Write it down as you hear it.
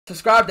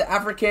Subscribe to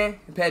African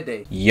Pet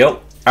Day. Yo,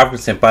 African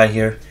Senpai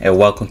here, and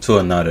welcome to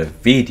another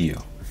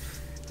video.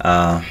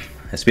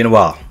 It's been a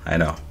while, I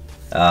know.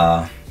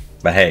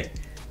 But hey,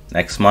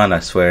 next month I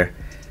swear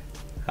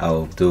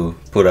I'll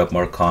put up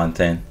more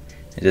content.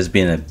 It's just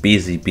been a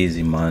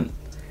busy month.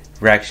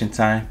 Reaction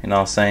time, you know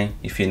what I'm saying?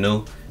 If you're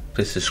new,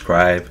 please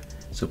subscribe,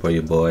 support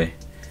your boy,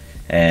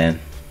 and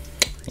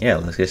yeah,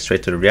 let's get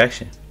straight to the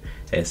reaction.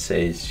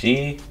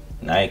 SHG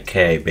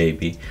 9K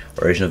baby.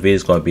 Original video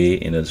is gonna be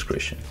in the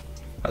description.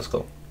 Let's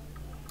go.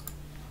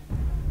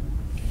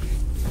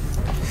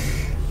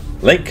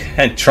 Link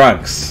and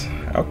Trunks.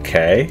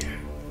 Okay.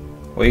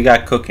 What you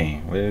got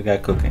cooking? What you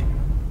got cooking?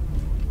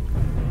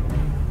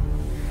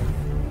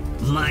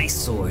 My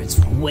sword's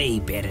way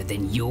better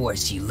than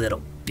yours, you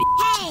little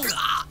bitch. Hey!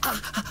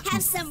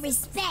 Have some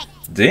respect.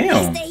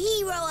 Damn. He's the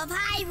hero of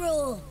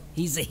Hyrule.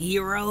 He's a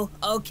hero?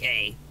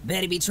 Okay.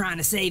 Better be trying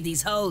to save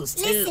these hoes,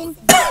 too. Listen.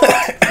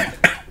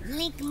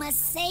 Link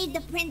must save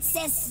the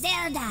Princess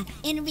Zelda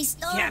and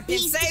restore Captain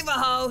peace. Save a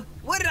hoe.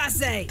 What did I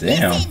say?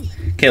 Damn. Listen,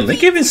 Can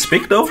Link even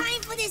speak though?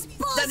 Time for this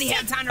Does he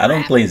have time to I don't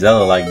rap? play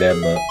Zelda like that,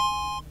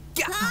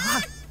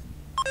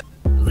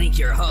 but Link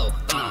your hoe.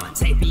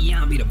 Take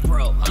beyond be the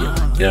pro.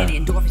 Yeah.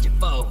 Ganondorf your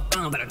foe.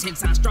 But I'm 10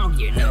 times stronger,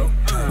 you know.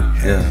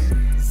 yeah.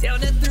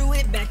 Zelda threw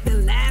it back the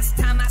last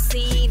time I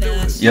seen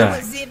her. She Yeah.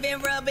 was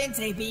zipping, rubbing,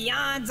 take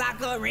beyond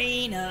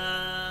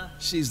Ocarina.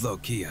 She's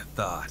low-key a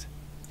thought.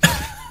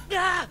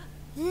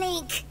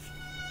 Link,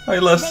 I they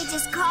lost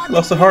just called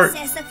a the heart.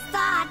 Princess a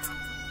thought.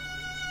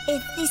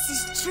 If this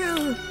is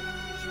true,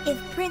 if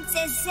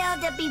Princess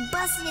Zelda be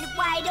busting it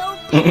wide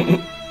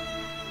open,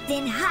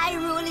 then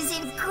Hyrule is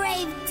in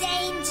grave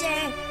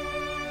danger.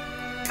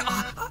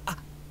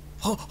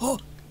 Huh?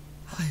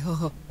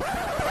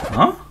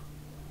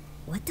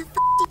 What the f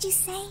did you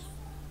say?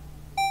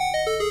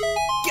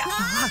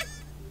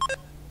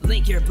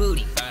 Link your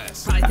booty.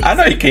 Probably think I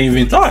know you can't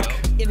even talk.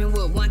 Even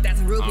with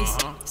 1,000 rupees,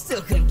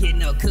 still couldn't get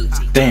no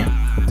coochie. Damn.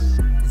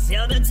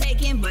 Zelda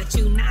taken, but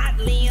you not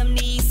Liam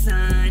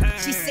Neeson.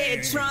 She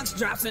said Trunks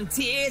drop some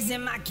tears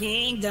in my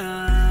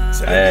kingdom.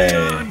 Hey.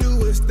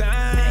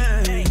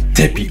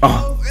 Dippy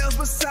on.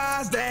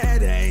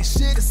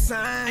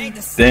 Ain't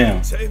the Damn.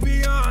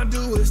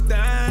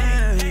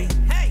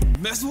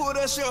 Mess with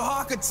us, your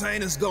heart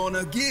container's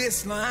gonna get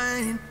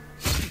slain.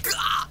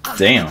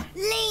 Damn.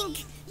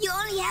 Link, you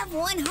only have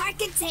one heart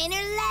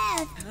container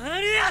left.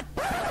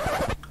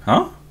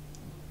 Huh?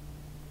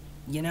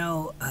 You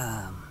know,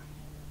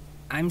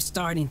 I'm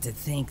starting to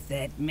think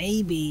that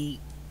maybe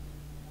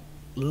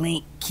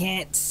Link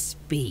can't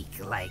speak,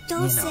 like,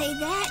 Don't you know. say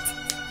that.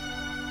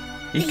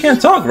 You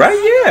can't talk, right?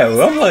 Yeah.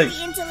 Well, I'm like,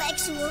 The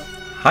intellectual.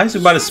 how's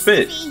you about to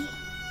spit? philosophy.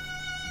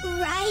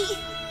 Right?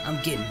 I'm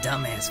getting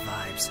dumbass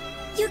vibes.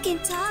 You can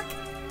talk.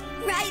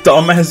 Right?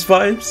 Dumbass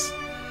vibes.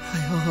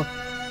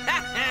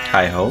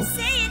 Hi ho.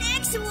 Say an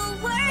actual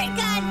word,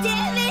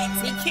 goddammit!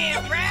 He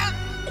can't rap.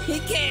 He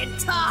can't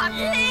talk.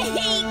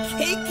 Link!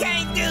 He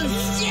can't do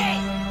shit.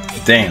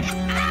 Damn.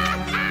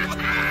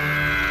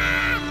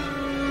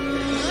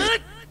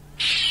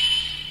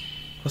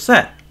 What's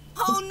that?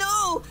 Oh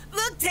no!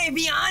 Look,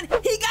 Tavion!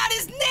 He got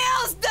his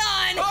nails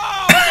done!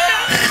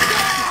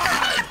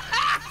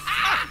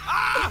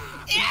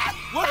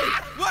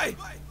 Wait,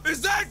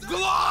 is that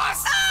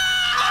gloss?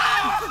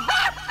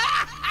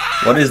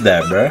 What is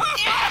that, bruh?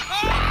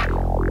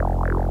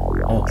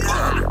 Oh.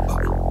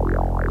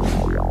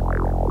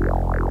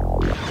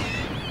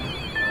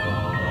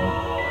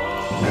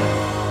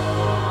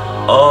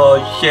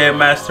 Oh shit,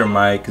 Master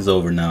Mike is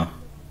over now.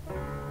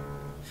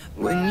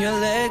 When your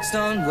legs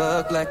don't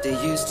work like they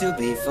used to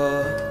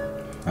before,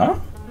 Huh?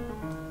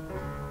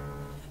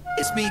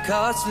 it's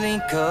because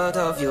Link cut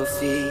off your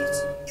feet.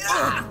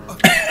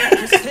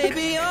 Just stay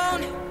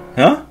beyond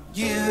Huh?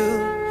 you,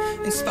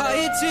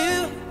 inspired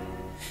to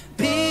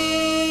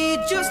be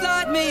just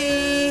like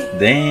me.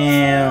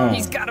 Damn.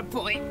 He's got a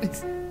point.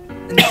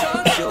 And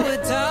don't show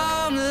it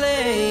down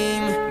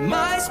lame.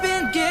 My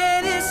spin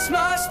getting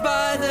smashed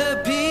by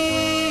the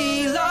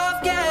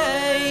beloved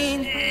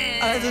game.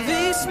 Either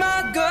this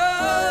my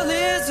girl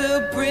is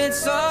a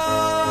princess.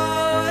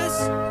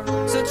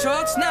 So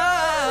Trunks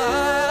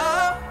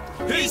now.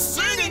 He's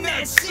singing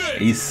that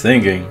shit. He's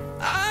singing.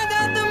 I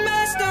got the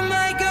master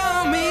mic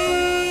on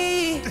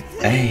me.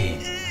 Hey.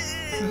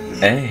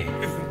 Hey.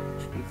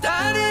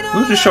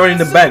 Who's Who's the shorty in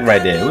the back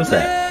right there? Who's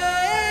that?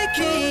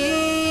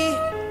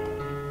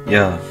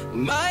 Yeah.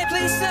 My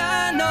place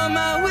I know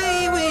my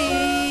wee.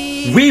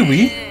 Wee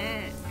wee.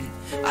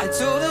 I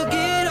told her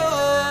get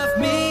off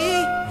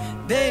me,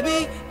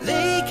 baby.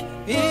 Link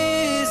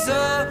is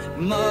a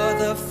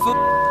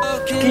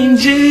motherfucking King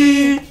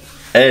G.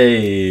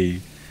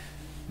 Hey.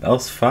 That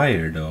was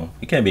fire though.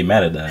 You can't be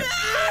mad at that.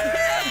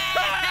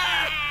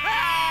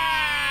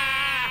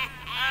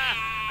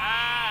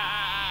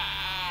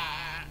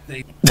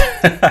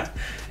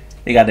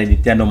 They got the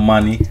Nintendo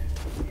money.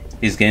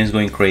 These games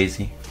going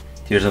crazy.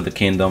 Tears of the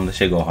Kingdom, the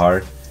shit go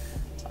hard.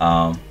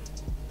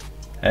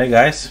 Hey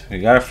guys, we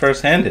got it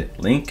first handed.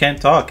 Link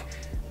can't talk.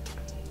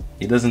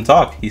 He doesn't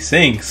talk, he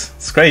sings.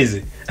 It's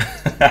crazy.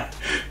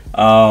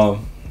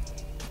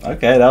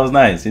 Okay, that was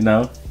nice, you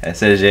know.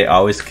 SSJ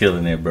always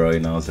killing it, bro, you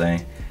know what I'm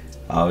saying?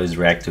 Always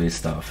react to his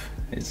stuff.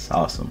 It's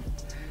awesome.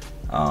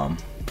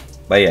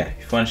 But yeah,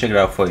 if you want to check it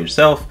out for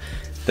yourself,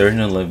 the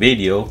original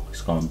video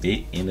is gonna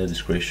be in the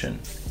description.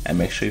 And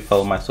make sure you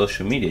follow my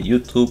social media: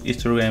 YouTube,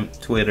 Instagram,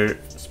 Twitter,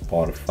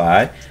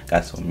 Spotify.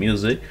 Got some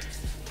music,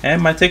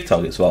 and my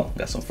TikTok as well.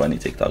 Got some funny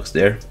TikToks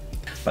there.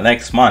 But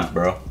next month,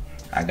 bro,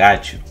 I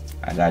got you,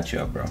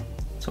 bro.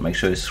 So make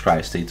sure you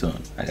subscribe, stay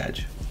tuned. I got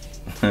you.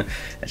 And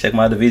check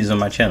my other videos on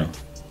my channel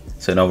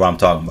so you know what I'm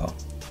talking about.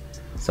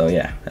 So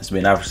yeah, that's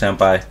been Afro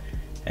Senpai,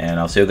 and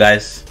I'll see you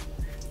guys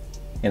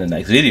in the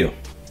next video.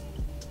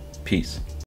 Peace.